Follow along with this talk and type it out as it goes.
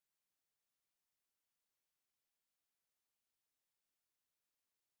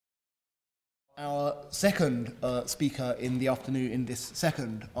Our second speaker in the afternoon, in this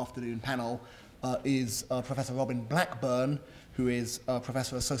second afternoon panel, is Professor Robin Blackburn, who is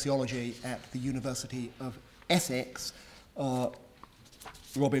Professor of Sociology at the University of Essex.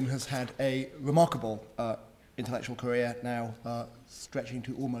 Robin has had a remarkable intellectual career now stretching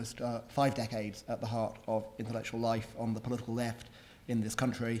to almost 5 decades at the heart of intellectual life on the political left in this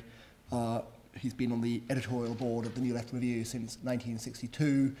country. He's been on the editorial board of the New Left Review since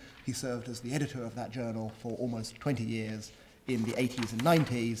 1962. He served as the editor of that journal for almost 20 years in the 80s and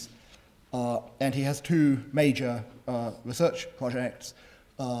 90s. And he has 2 major research projects.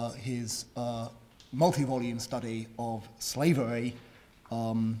 His multi-volume study of slavery,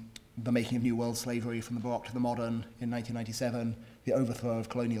 the making of New World slavery from the Baroque to the modern in 1997, the overthrow of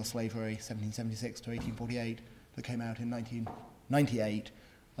colonial slavery, 1776 to 1848, that came out in 1988,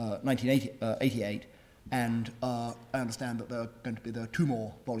 and I understand that there are 2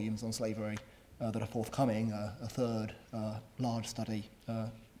 more volumes on slavery that are forthcoming, a third large study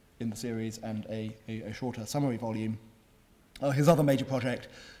in the series and a shorter summary volume. His other major project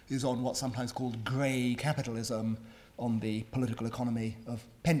is on what's sometimes called grey capitalism, on the political economy of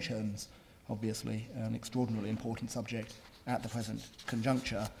pensions, obviously an extraordinarily important subject at the present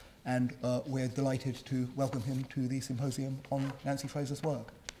conjuncture. And we're delighted to welcome him to the Symposium on Nancy Fraser's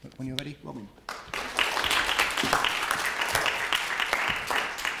work. But when you're ready, Robin.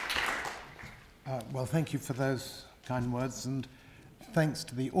 Well, thank you for those kind words, and thanks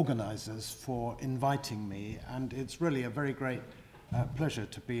to the organisers for inviting me. And it's really a very great pleasure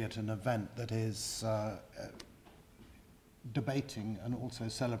to be at an event that is debating and also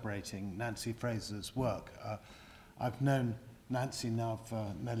celebrating Nancy Fraser's work. I've known Nancy now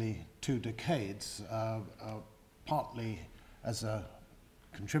for nearly 2 decades, partly as a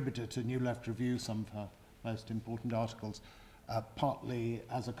contributor to New Left Review, some of her most important articles, partly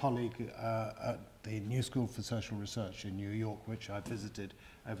as a colleague at the New School for Social Research in New York, which I visited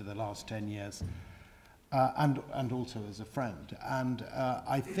over the last 10 years, and also as a friend. And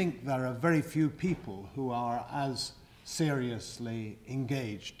I think there are very few people who are as seriously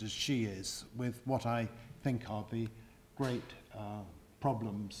engaged as she is with what I think are the great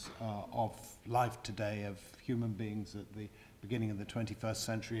problems of life today, of human beings at the beginning of the 21st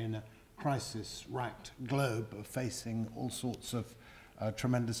century in a crisis-racked globe of facing all sorts of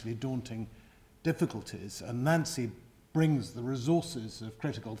tremendously daunting difficulties. And Nancy brings the resources of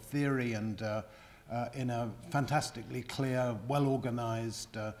critical theory and in a fantastically clear,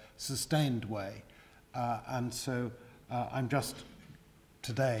 well-organized, sustained way. And so I'm just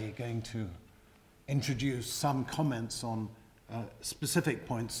today going to introduce some comments on specific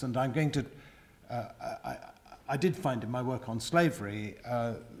points, and I'm going to I did find in my work on slavery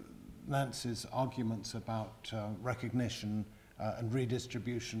Nancy's arguments about recognition and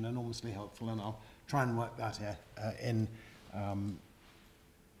redistribution enormously helpful, and I'll try and work that in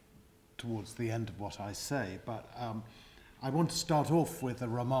towards the end of what I say. But I want to start off with a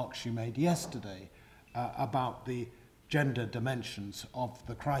remark she made yesterday about the gender dimensions of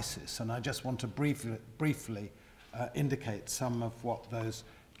the crisis, and I just want to briefly indicate some of what those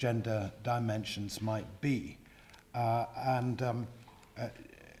gender dimensions might be. I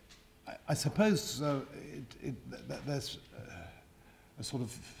suppose there's a sort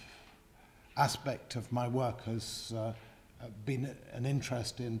of aspect of my work has been an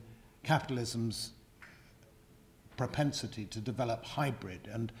interest in capitalism's propensity to develop hybrid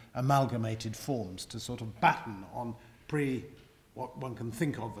and amalgamated forms, to sort of batten on what one can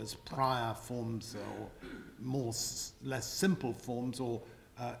think of as prior forms or less simple forms, or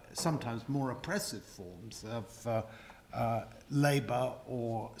sometimes more oppressive forms of labour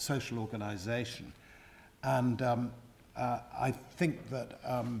or social organisation. And I think that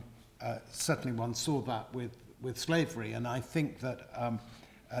certainly one saw that with slavery, and I think that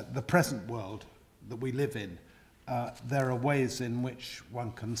the present world that we live in, there are ways in which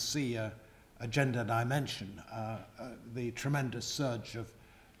one can see a gender dimension. The tremendous surge of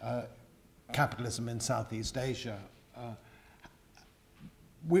capitalism in Southeast Asia,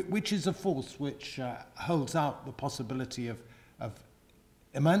 which is a force which holds out the possibility of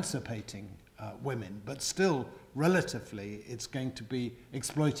emancipating women, but still, relatively, it's going to be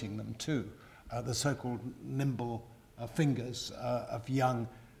exploiting them too. The so-called nimble fingers of young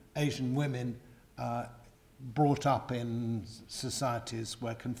Asian women brought up in societies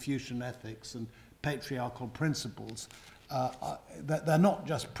where Confucian ethics and patriarchal principles, they're not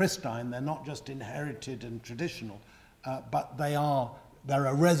just pristine, they're not just inherited and traditional, but there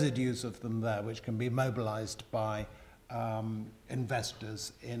are residues of them there which can be mobilized by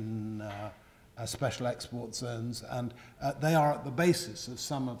investors in special export zones, and they are at the basis of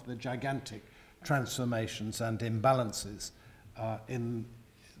some of the gigantic transformations and imbalances in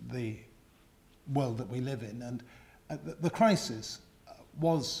the world that we live in. And the crisis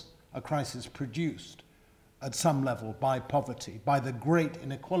was a crisis produced at some level by poverty, by the great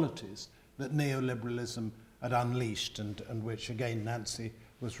inequalities that neoliberalism had unleashed, and which again Nancy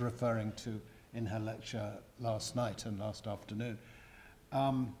was referring to in her lecture last night and last afternoon.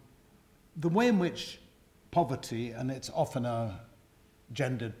 The way in which poverty, and it's often a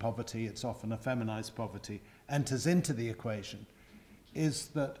gendered poverty, it's often a feminized poverty, enters into the equation is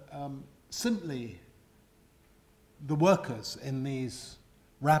that simply the workers in these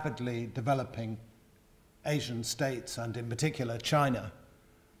rapidly developing Asian states, and in particular China,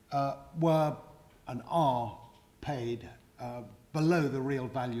 were and are paid below the real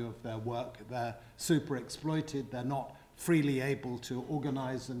value of their work. They're super exploited. They're not freely able to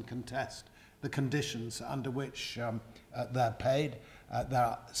organize and contest the conditions under which they're paid.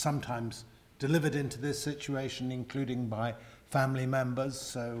 They're sometimes delivered into this situation, including by family members.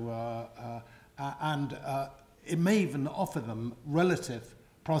 So, and it may even offer them relative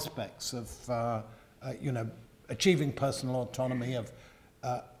prospects of, achieving personal autonomy, of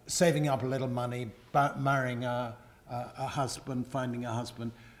saving up a little money, marrying a husband, finding a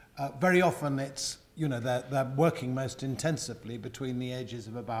husband. Very often it's, they're working most intensively between the ages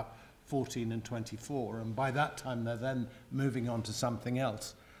of about 14 and 24, and by that time they're then moving on to something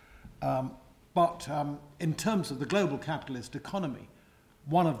else. But in terms of the global capitalist economy,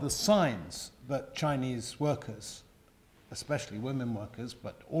 one of the signs that Chinese workers, especially women workers,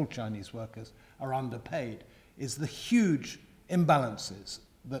 but all Chinese workers, are underpaid is the huge imbalances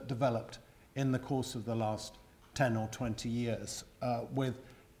that developed in the course of the last 10 or 20 years, with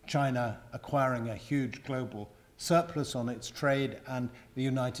China acquiring a huge global surplus on its trade and the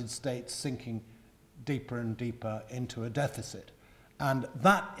United States sinking deeper and deeper into a deficit. And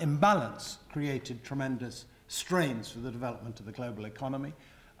that imbalance created tremendous strains for the development of the global economy.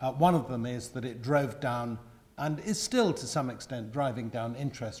 One of them is that it drove down, and is still to some extent driving down,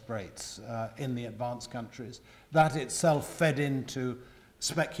 interest rates in the advanced countries. That itself fed into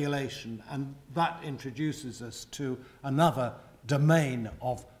speculation, and that introduces us to another domain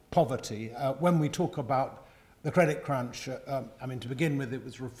of poverty. When we talk about the credit crunch, to begin with, it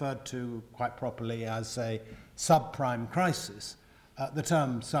was referred to quite properly as a subprime crisis. The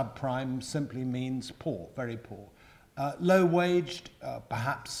term subprime simply means poor, very poor. Low-waged,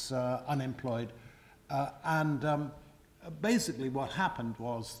 perhaps unemployed. Basically what happened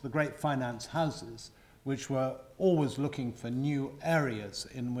was the great finance houses, which were always looking for new areas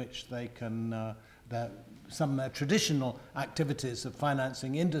in which they can, some of their traditional activities of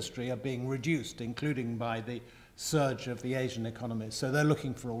financing industry are being reduced, including by the surge of the Asian economies. So they're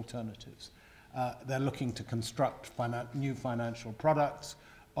looking for alternatives. They're looking to construct new financial products,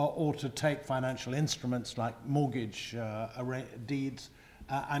 or to take financial instruments like mortgage deeds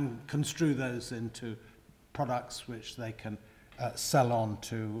and construe those into products which they can sell on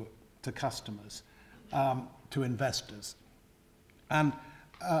to customers, to investors. And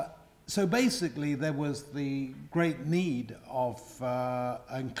so basically there was the great need of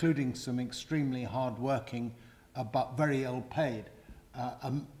including some extremely hard-working but very ill-paid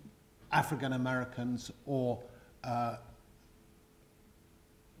African Americans or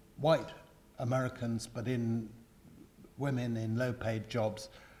white Americans, but women in low-paid jobs,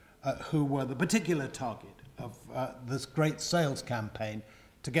 who were the particular target of this great sales campaign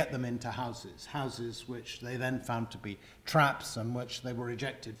to get them into houses which they then found to be traps and which they were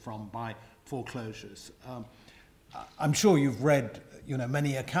ejected from by foreclosures. I'm sure you've read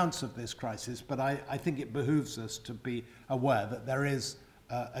many accounts of this crisis, but I think it behooves us to be aware that there is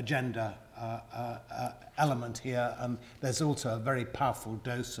a gender element here, and there's also a very powerful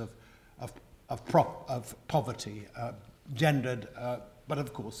dose of poverty, gendered, but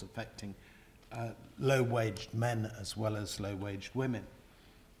of course affecting low-waged men as well as low-waged women.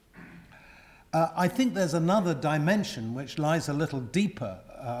 I think there's another dimension which lies a little deeper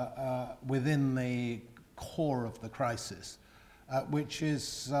within the core of the crisis, which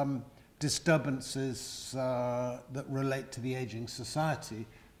is disturbances that relate to the aging society,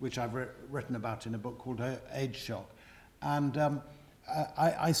 which I've written about in a book called Age Shock. And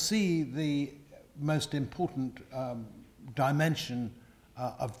I see the most important dimension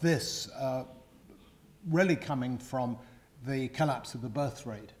of this really coming from the collapse of the birth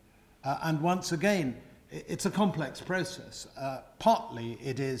rate. And once again, it's a complex process. Partly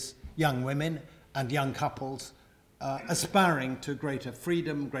it is young women and young couples aspiring to greater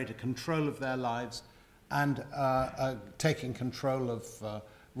freedom, greater control of their lives, and taking control of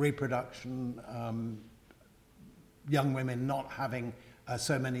reproduction, young women not having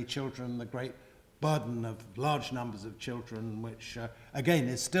so many children, the great burden of large numbers of children, which, again,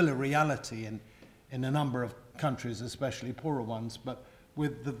 is still a reality in a number of countries, especially poorer ones, but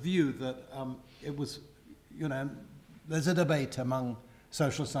with the view that it was, you know, there's a debate among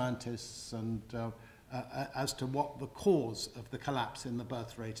social scientists and as to what the cause of the collapse in the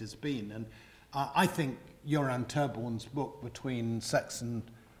birth rate has been. And I think Joran Terborn's book, Between Sex and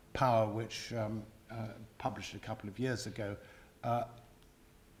Power, which published a couple of years ago,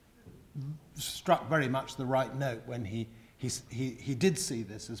 struck very much the right note when he did see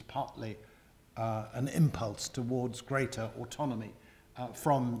this as partly an impulse towards greater autonomy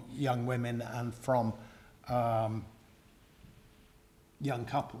from young women and from young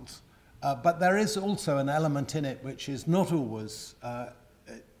couples. But there is also an element in it which is not always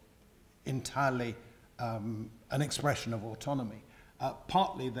entirely an expression of autonomy.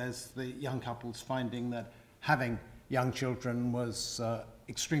 Partly there's the young couples finding that having young children was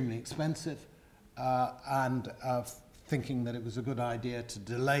extremely expensive and thinking that it was a good idea to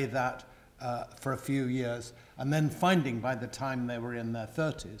delay that for a few years, and then finding by the time they were in their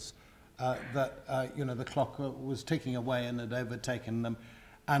 30s that you know, the clock was ticking away and had overtaken them,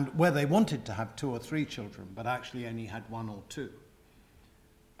 and where they wanted to have 2 or 3 children but actually only had 1 or 2.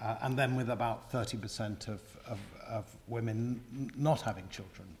 And then with about 30% of women not having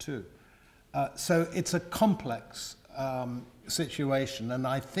children too. So it's a complex situation, and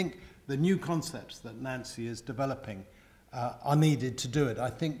I think the new concepts that Nancy is developing are needed to do it. I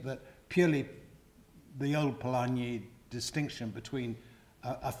think that purely the old Polanyi distinction between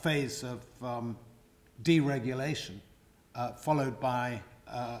a phase of deregulation followed by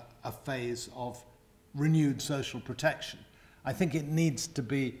a phase of renewed social protection, I think it needs to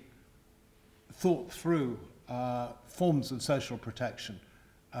be thought through forms of social protection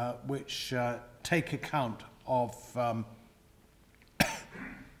which take account of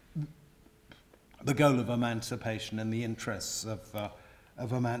the goal of emancipation and the interests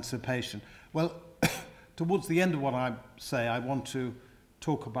of emancipation. Well, towards the end of what I say, I want to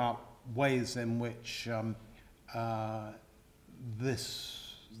talk about ways in which the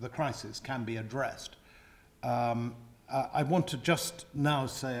crisis can be addressed. I want to just now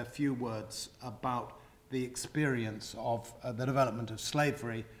say a few words about the experience of the development of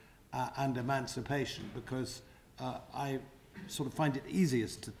slavery and emancipation, because I sort of find it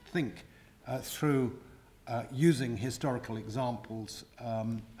easiest to think through using historical examples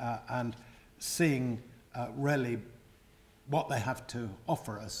and seeing really what they have to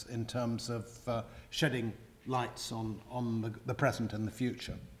offer us in terms of shedding lights on the present and the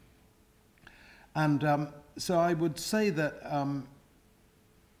future. And so I would say that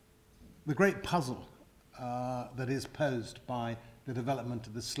the great puzzle that is posed by the development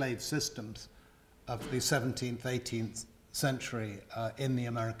of the slave systems of the 17th, 18th century in the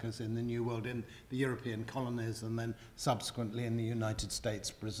Americas, in the New World, in the European colonies, and then subsequently in the United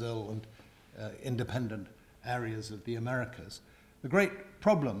States, Brazil, and independent areas of the Americas. The great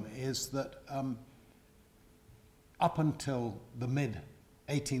problem is that up until the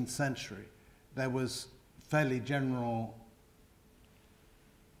mid-18th century, there was fairly general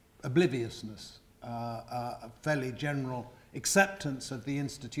obliviousness, a fairly general acceptance of the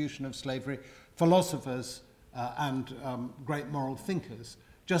institution of slavery. Philosophers and great moral thinkers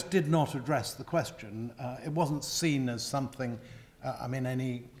just did not address the question. It wasn't seen as something,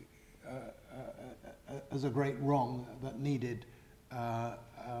 as a great wrong that needed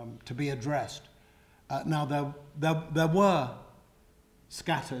to be addressed. Now, there were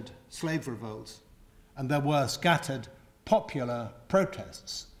scattered slave revolts, and there were scattered popular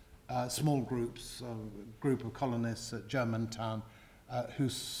protests, small groups, a group of colonists at Germantown,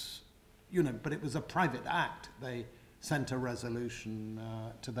 but it was a private act. They sent a resolution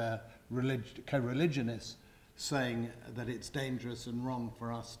to their co-religionists saying that it's dangerous and wrong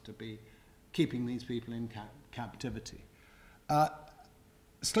for us to be keeping these people in captivity.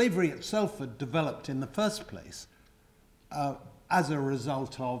 Slavery itself had developed in the first place as a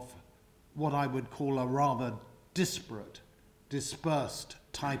result of what I would call a rather disparate, dispersed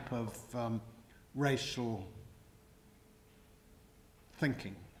type of racial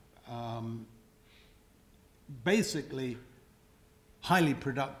thinking. Basically, highly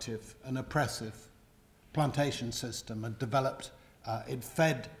productive and oppressive plantation system had developed. It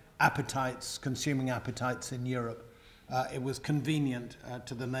fed appetites, consuming appetites in Europe. It was convenient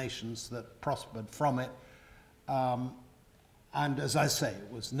to the nations that prospered from it. And as I say, it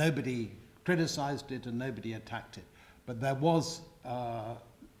was nobody criticized it and nobody attacked it. But there was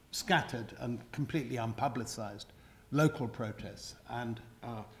scattered and completely unpublicized local protests, and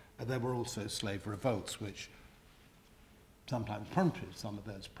there were also slave revolts, which sometimes prompted some of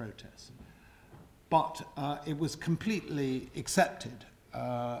those protests. but it was completely accepted.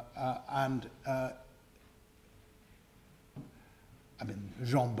 I mean,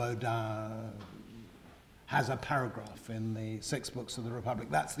 Jean Baudin has a paragraph in the 6 Books of the Republic.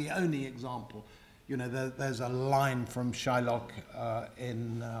 That's the only example. You know, there's a line from Shylock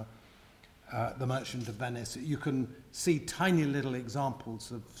in The Merchant of Venice. You can see tiny little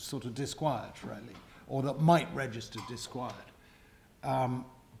examples of sort of disquiet, really, or that might register disquiet.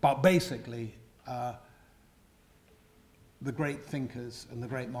 But basically, the great thinkers and the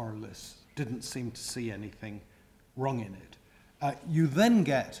great moralists didn't seem to see anything wrong in it. You then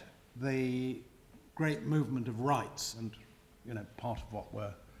get the great movement of rights, and you know, part of what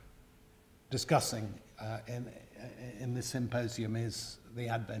we're discussing in this symposium is the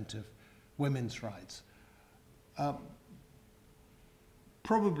advent of women's rights.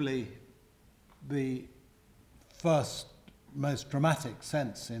 Probably the first most dramatic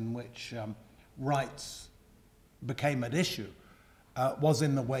sense in which rights became at issue was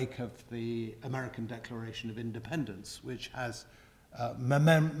in the wake of the American Declaration of Independence, which has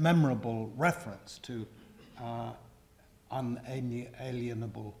memorable reference to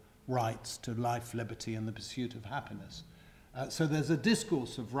unalienable rights to life, liberty, and the pursuit of happiness. So there's a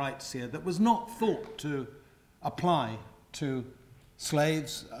discourse of rights here that was not thought to apply to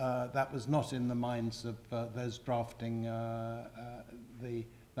slaves. That was not in the minds of those drafting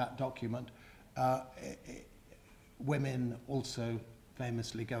that document. Women also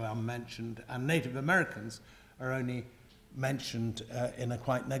famously go unmentioned, and Native Americans are only mentioned in a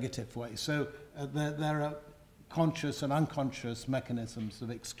quite negative way. So there are conscious and unconscious mechanisms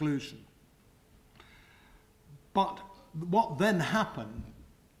of exclusion. But what then happened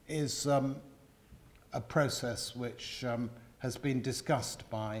is a process which has been discussed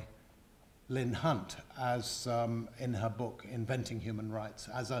by Lynn Hunt as in her book Inventing Human Rights,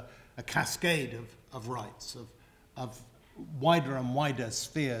 as a cascade of rights, of wider and wider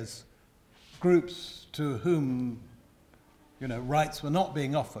spheres, groups to whom, you know, rights were not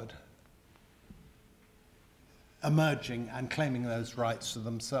being offered, emerging and claiming those rights to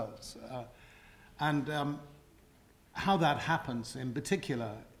themselves. How that happens, in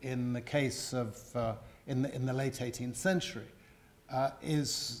particular, in the case of, in the late 18th century,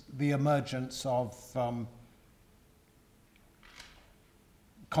 is the emergence of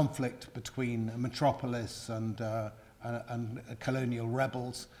conflict between a metropolis and colonial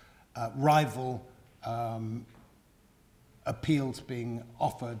rebels, rival appeals being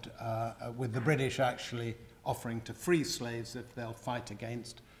offered, with the British actually offering to free slaves if they'll fight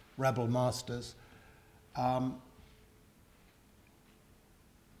against rebel masters.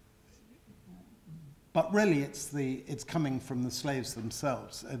 But really, it's coming from the slaves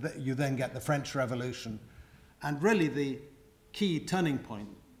themselves. You then get the French Revolution, and really the key turning point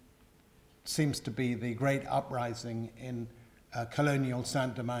seems to be the great uprising in colonial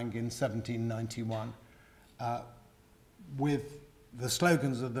Saint-Domingue in 1791, with the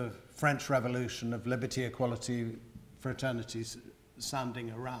slogans of the French Revolution of liberty, equality, fraternity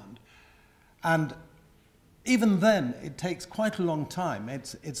sounding around. And even then, it takes quite a long time.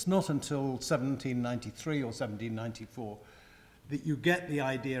 It's not until 1793 or 1794 that you get the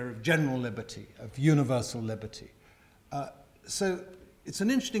idea of general liberty, of universal liberty. So it's an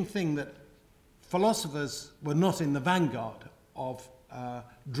interesting thing that philosophers were not in the vanguard of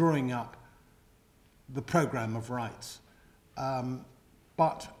drawing up the program of rights.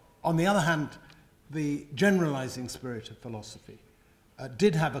 But on the other hand, the generalizing spirit of philosophy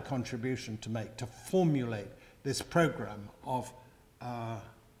did have a contribution to make, to formulate this program of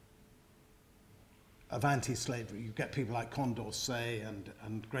anti-slavery. You get people like Condorcet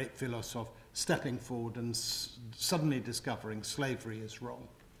and great philosophers stepping forward and suddenly discovering slavery is wrong.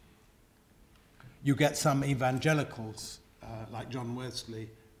 You get some evangelicals, like John Wesley,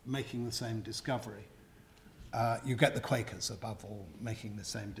 making the same discovery. You get the Quakers, above all, making the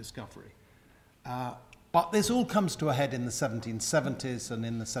same discovery. But this all comes to a head in the 1770s and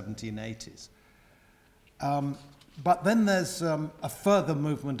in the 1780s. But then there's a further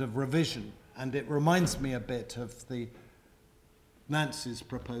movement of revision, and it reminds me a bit of Nancy's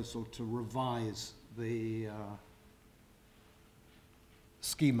proposal to revise the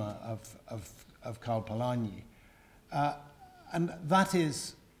schema of Karl Polanyi. And that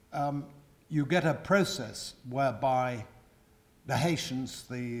is, you get a process whereby the Haitians,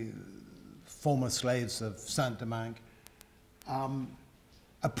 the former slaves of Saint-Domingue,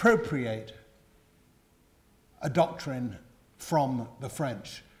 appropriate a doctrine from the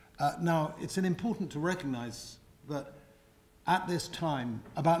French. Now, it's important to recognize that at this time,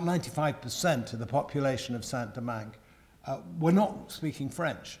 about 95% of the population of Saint-Domingue were not speaking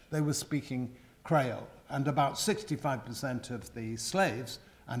French. They were speaking Creole, and about 65% of the slaves,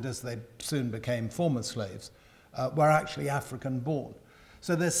 and as they soon became former slaves, were actually African-born.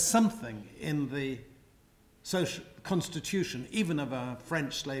 So there's something in the social constitution, even of a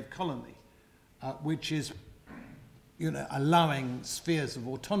French slave colony, which is, allowing spheres of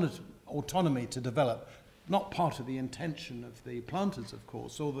autonomy to develop, not part of the intention of the planters, of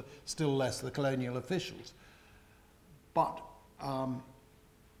course, or still less the colonial officials, but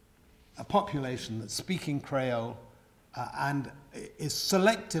a population that's speaking Creole and is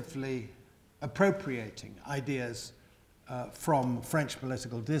selectively appropriating ideas from French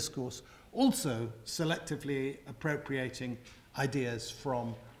political discourse, also selectively appropriating ideas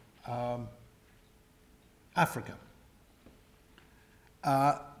from Africa.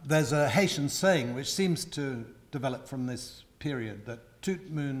 There's a Haitian saying which seems to develop from this period, that tout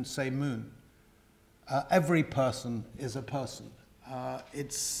moun c'est moun. Every person is a person.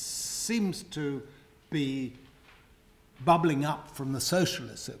 It seems to be bubbling up from the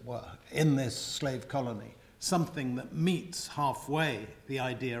socialists, it were, in this slave colony, something that meets halfway the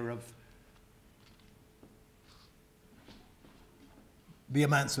idea of the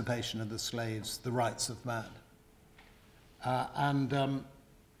emancipation of the slaves, the rights of man.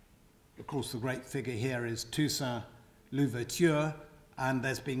 Of course, the great figure here is Toussaint Louverture, and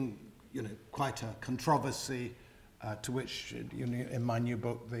there's been, quite a controversy to which, in my new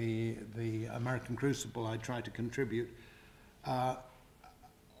book, the American Crucible, I try to contribute.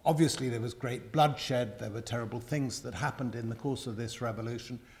 Obviously, there was great bloodshed. There were terrible things that happened in the course of this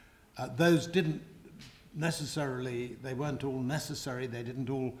revolution. Those didn't necessarily, they weren't all necessary. They didn't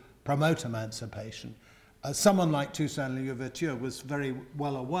all promote emancipation. Someone like Toussaint Louverture was very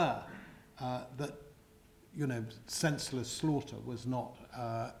well aware that, senseless slaughter was not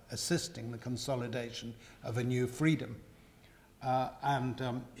assisting the consolidation of a new freedom.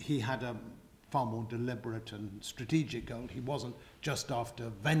 He had a far more deliberate and strategic goal. He wasn't just after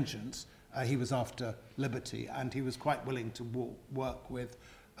vengeance, he was after liberty, and he was quite willing to work with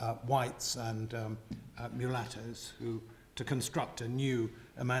whites and mulattoes to construct a new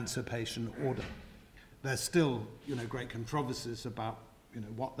emancipation order. There's still, great controversies about,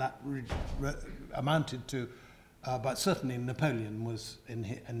 what that amounted to, but certainly Napoleon was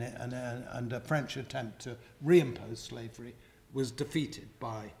and a French attempt to reimpose slavery was defeated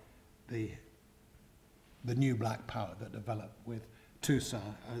by the new black power that developed with Toussaint.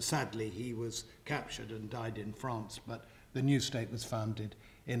 Sadly, he was captured and died in France, but the new state was founded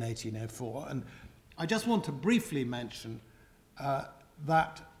in 1804. And I just want to briefly mention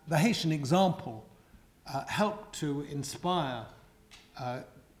that the Haitian example helped to inspire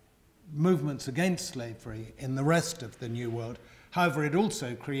movements against slavery in the rest of the New World. However, it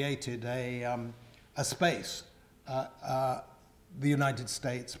also created a space. The United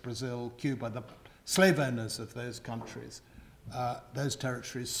States, Brazil, Cuba, the slave owners of those countries, those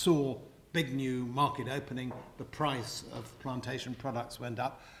territories saw big new market opening. The price of plantation products went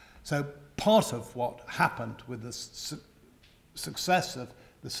up. So part of what happened with the success of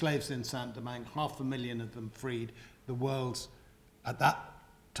the slaves in Saint-Domingue, 500,000 of them freed, the world's, at that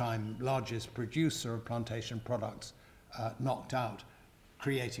time, largest producer of plantation products, knocked out,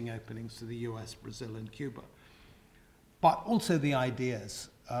 creating openings to the US, Brazil, and Cuba. But also the ideas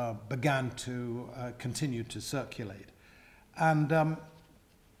began to continue to circulate. And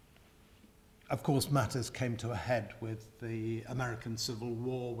of course, matters came to a head with the American Civil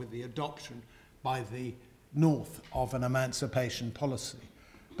War, with the adoption by the North of an emancipation policy.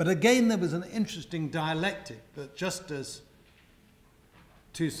 But again, there was an interesting dialectic that just as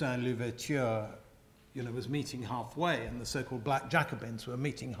Toussaint Louverture, was meeting halfway, and the so-called Black Jacobins were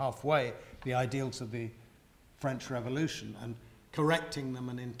meeting halfway the ideals of the French Revolution and correcting them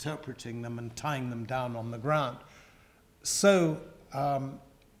and interpreting them and tying them down on the ground. So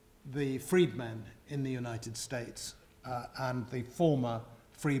the freedmen in the United States and the former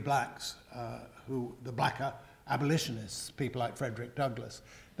free blacks, the blacker abolitionists, people like Frederick Douglass,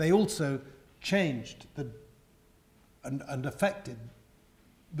 they also changed and affected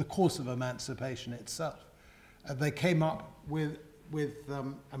the course of emancipation itself. They came up with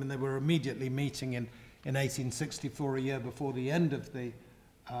they were immediately meeting in 1864, a year before the end of the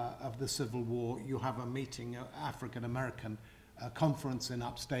Civil War. You have a meeting, African-American conference in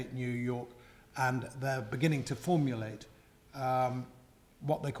upstate New York, and they're beginning to formulate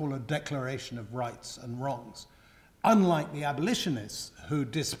what they call a Declaration of Rights and Wrongs. Unlike the abolitionists who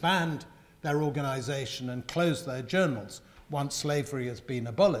disband their organization and close their journals once slavery has been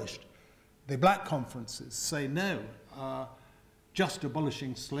abolished, the black conferences say no, just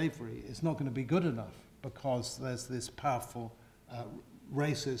abolishing slavery is not going to be good enough, because there's this powerful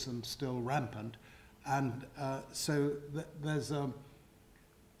racism still rampant. And there's,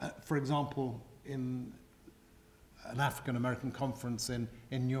 for example, in an African-American conference in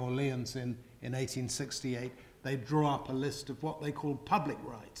New Orleans in 1868, they draw up a list of what they call public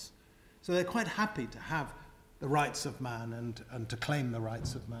rights. So they're quite happy to have the rights of man and to claim the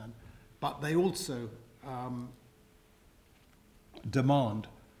rights of man, but they also demand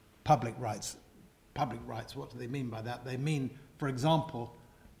public rights. Public rights, what do they mean by that? They mean, for example,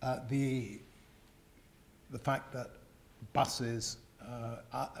 the fact that buses,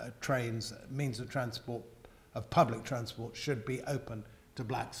 trains, means of transport, of public transport, should be open to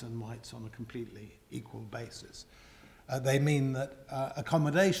blacks and whites on a completely equal basis. They mean that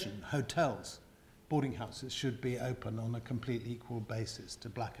accommodation, hotels, boarding houses should be open on a completely equal basis to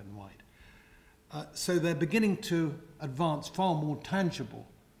black and white. So they're beginning to advance far more tangible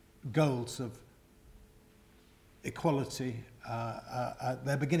goals of equality.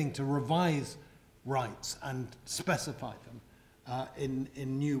 They're beginning to revise rights and specify them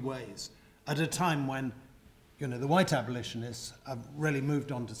in new ways at a time when, you know, the white abolitionists have really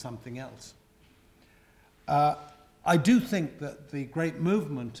moved on to something else. I do think that the great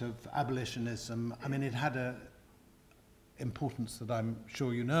movement of abolitionism, I mean, it had an importance that I'm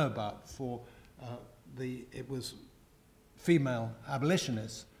sure you know about for it was female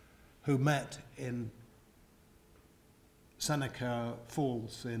abolitionists who met in Seneca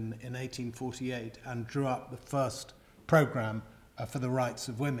Falls in 1848 and drew up the first program for the rights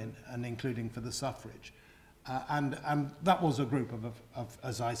of women, and including for the suffrage. And that was a group of,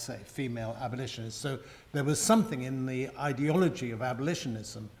 as I say, female abolitionists. So there was something in the ideology of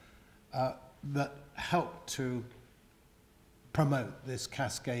abolitionism that helped to promote this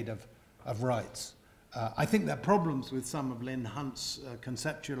cascade of rights. I think there are problems with some of Lynn Hunt's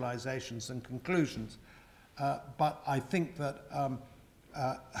conceptualizations and conclusions, but I think that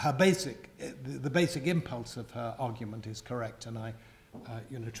the basic impulse of her argument is correct, and I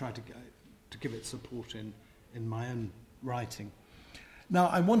try to give it support in my own writing. Now,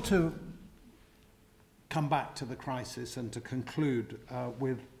 I want to come back to the crisis and to conclude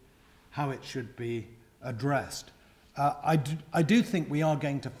with how it should be addressed. I do think we are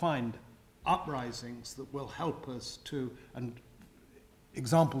going to find uprisings that will help us to, and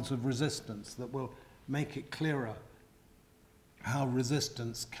examples of resistance that will make it clearer how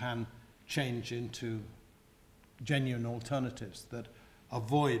resistance can change into genuine alternatives that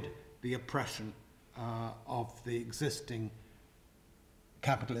avoid the oppression of the existing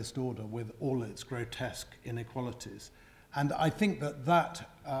capitalist order with all its grotesque inequalities. And I think that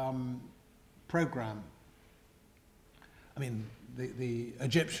program, I mean, the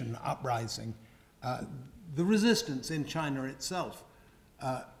Egyptian uprising, the resistance in China itself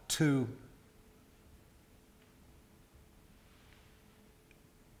to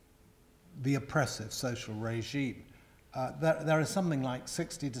the oppressive social regime. There are something like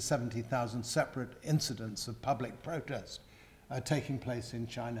 60 to 70,000 separate incidents of public protest taking place in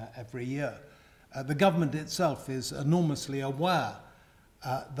China every year. The government itself is enormously aware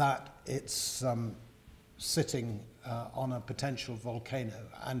that it's sitting on a potential volcano,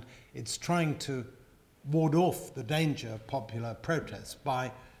 and it's trying to ward off the danger of popular protest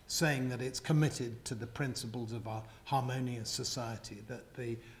by saying that it's committed to the principles of our harmonious society, that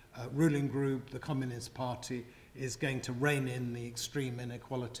the ruling group, the Communist Party, is going to rein in the extreme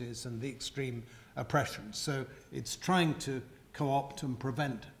inequalities and the extreme oppression. So it's trying to co-opt and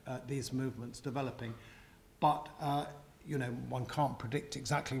prevent these movements developing. But, one can't predict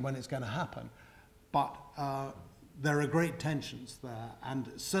exactly when it's going to happen. But there are great tensions there,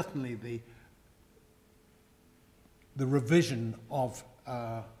 and certainly the revision of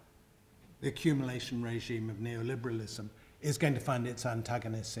the accumulation regime of neoliberalism is going to find its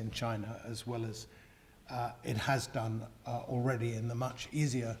antagonists in China, as well as it has done already in the much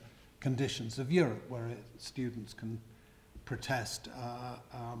easier conditions of Europe, where students can protest,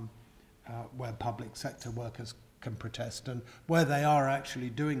 where public sector workers can protest, and where they are actually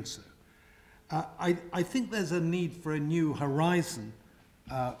doing so. I think there's a need for a new horizon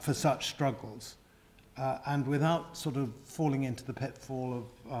for such struggles, and without sort of falling into the pitfall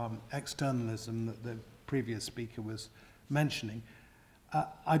of externalism that the previous speaker was mentioning,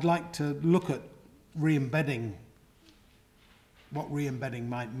 I'd like to look at re-embedding, what re-embedding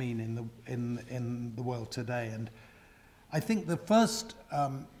might mean in the world today. And I think the first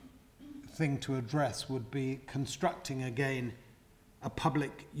thing to address would be constructing again a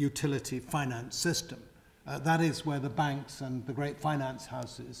public utility finance system. That is where the banks and the great finance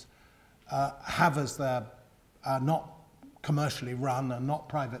houses have as their, not commercially run and not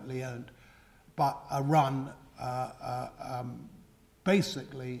privately owned, but are run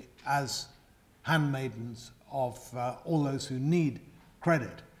basically as handmaidens of all those who need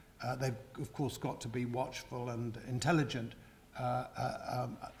credit. They've, of course, got to be watchful and intelligent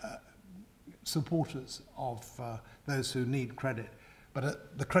supporters of those who need credit.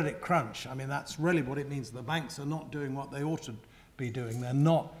 But the credit crunch, I mean, that's really what it means. The banks are not doing what they ought to be doing. They're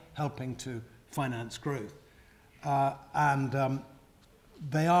not helping to finance growth. And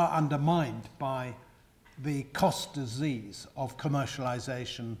they are undermined by the cost disease of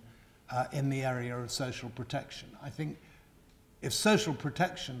commercialization in the area of social protection. I think if social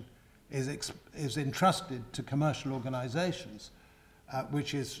protection is entrusted to commercial organizations,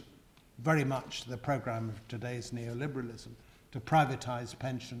 which is very much the program of today's neoliberalism, to privatize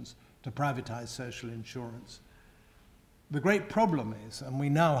pensions, to privatize social insurance. The great problem is, and we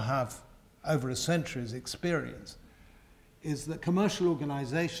now have over a century's experience, is that commercial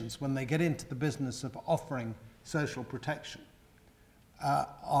organizations, when they get into the business of offering social protection,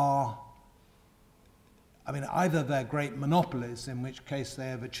 either they're great monopolies, in which case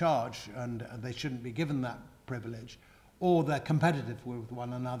they overcharge and they shouldn't be given that privilege, or they're competitive with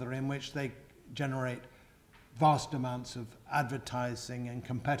one another, in which they generate vast amounts of advertising and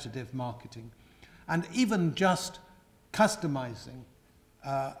competitive marketing. And even just customizing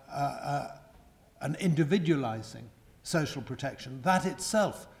and individualizing social protection, that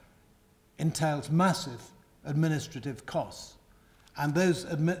itself entails massive administrative costs. And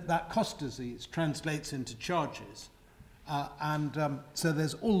that cost disease translates into charges. So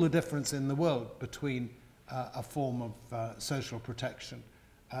there's all the difference in the world between a form of social protection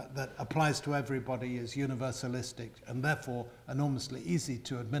that applies to everybody, is universalistic and therefore enormously easy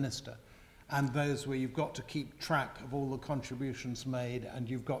to administer, and those where you've got to keep track of all the contributions made and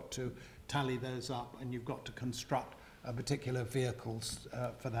you've got to tally those up and you've got to construct particular vehicles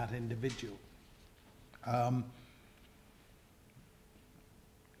for that individual.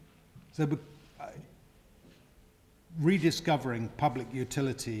 Rediscovering public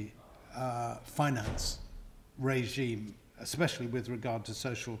utility finance regime, especially with regard to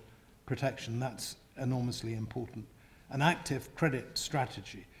social protection, that's enormously important. An active credit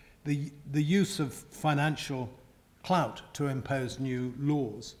strategy, the use of financial clout to impose new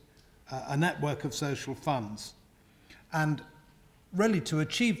laws, a network of social funds. And really, to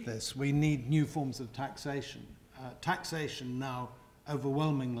achieve this, we need new forms of taxation. Taxation now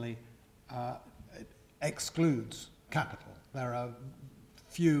overwhelmingly excludes capital. There are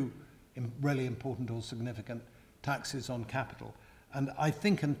few really important or significant taxes on capital. And I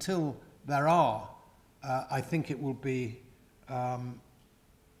think until there are, I think it will be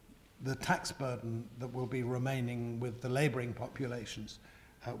the tax burden that will be remaining with the labouring populations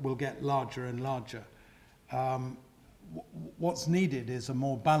will get larger and larger. What's needed is a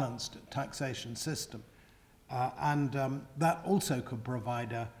more balanced taxation system. And that also could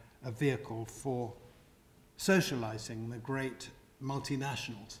provide a vehicle for socializing the great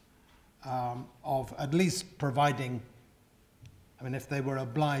multinationals, of at least providing, if they were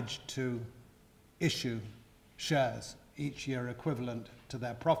obliged to issue shares each year equivalent to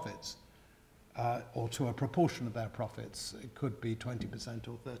their profits, or to a proportion of their profits, it could be 20%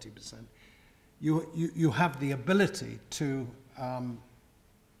 or 30%. You have the ability to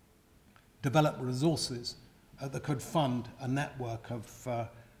develop resources that could fund a network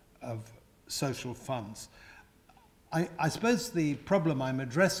of social funds. I suppose the problem I'm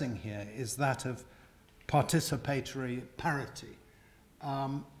addressing here is that of participatory parity.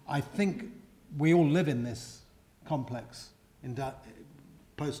 I think we all live in this complex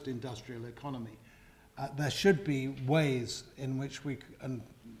post-industrial economy. There should be ways in which and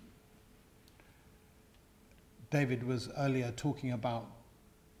David was earlier talking about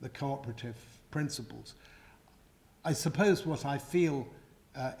the cooperative principles. I suppose what I feel,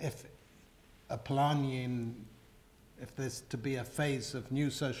 if there's to be a phase of new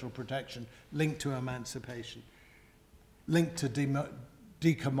social protection linked to emancipation, linked to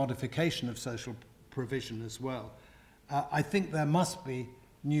decommodification of social provision as well, I think there must be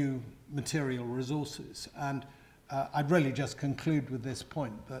new material resources. And I'd really just conclude with this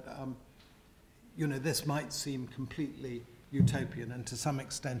point that this might seem completely utopian, and to some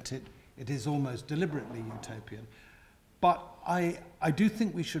extent it is almost deliberately utopian. But I do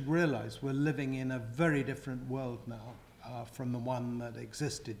think we should realize we're living in a very different world now from the one that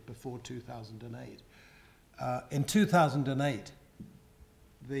existed before 2008. In 2008,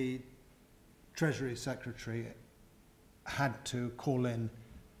 the Treasury Secretary had to call in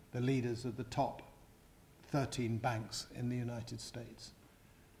the leaders of the top 13 banks in the United States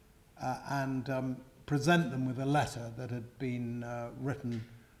and present them with a letter that had been written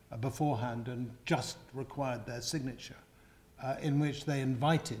beforehand and just required their signature. in which they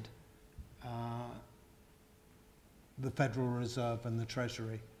invited the Federal Reserve and the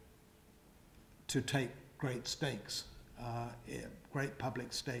Treasury to take great stakes, great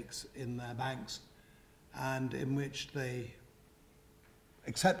public stakes in their banks, and in which they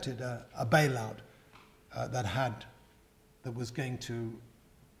accepted a bailout that was going to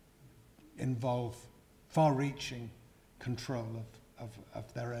involve far-reaching control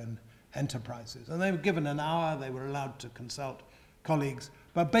of their own enterprises. And they were given an hour, they were allowed to consult colleagues,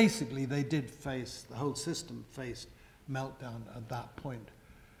 but basically they did face, the whole system faced meltdown at that point.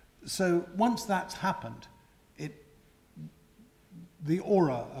 So once that's happened, the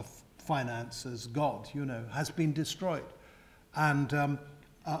aura of finance as God, you know, has been destroyed. And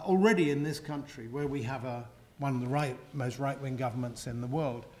already in this country, where we have one of the most right-wing governments in the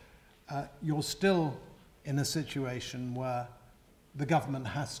world, you're still in a situation where the government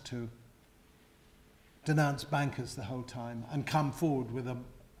has to denounce bankers the whole time and come forward with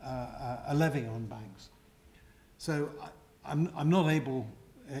a levy on banks. So I'm not able,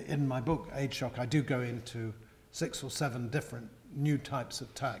 in my book, Age Shock, I do go into 6 or 7 different new types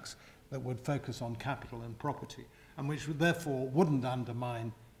of tax that would focus on capital and property, and which therefore wouldn't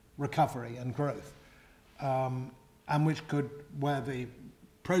undermine recovery and growth, and which could, where the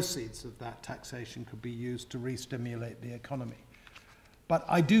proceeds of that taxation could be used to re-stimulate the economy. But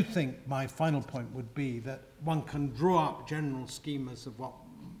I do think my final point would be that one can draw up general schemas of what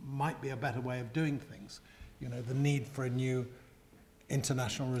might be a better way of doing things. You know, the need for a new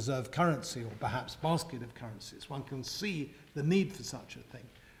international reserve currency, or perhaps basket of currencies. One can see the need for such a thing.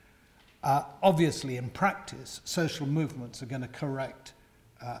 Obviously, in practice, social movements are going to correct,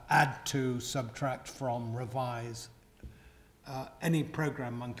 add to, subtract from, revise any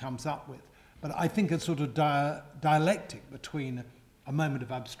program one comes up with. But I think a sort of dialectic between a moment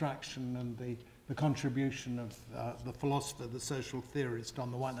of abstraction and the contribution of the philosopher, the social theorist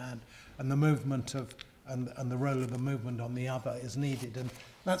on the one hand, and the movement of and the role of the movement on the other is needed. And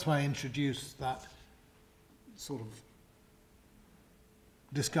that's why I introduced that sort of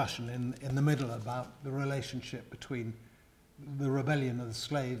discussion in the middle about the relationship between the rebellion of the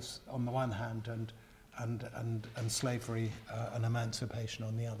slaves on the one hand and slavery and emancipation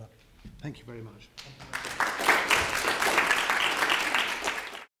on the other. Thank you very much.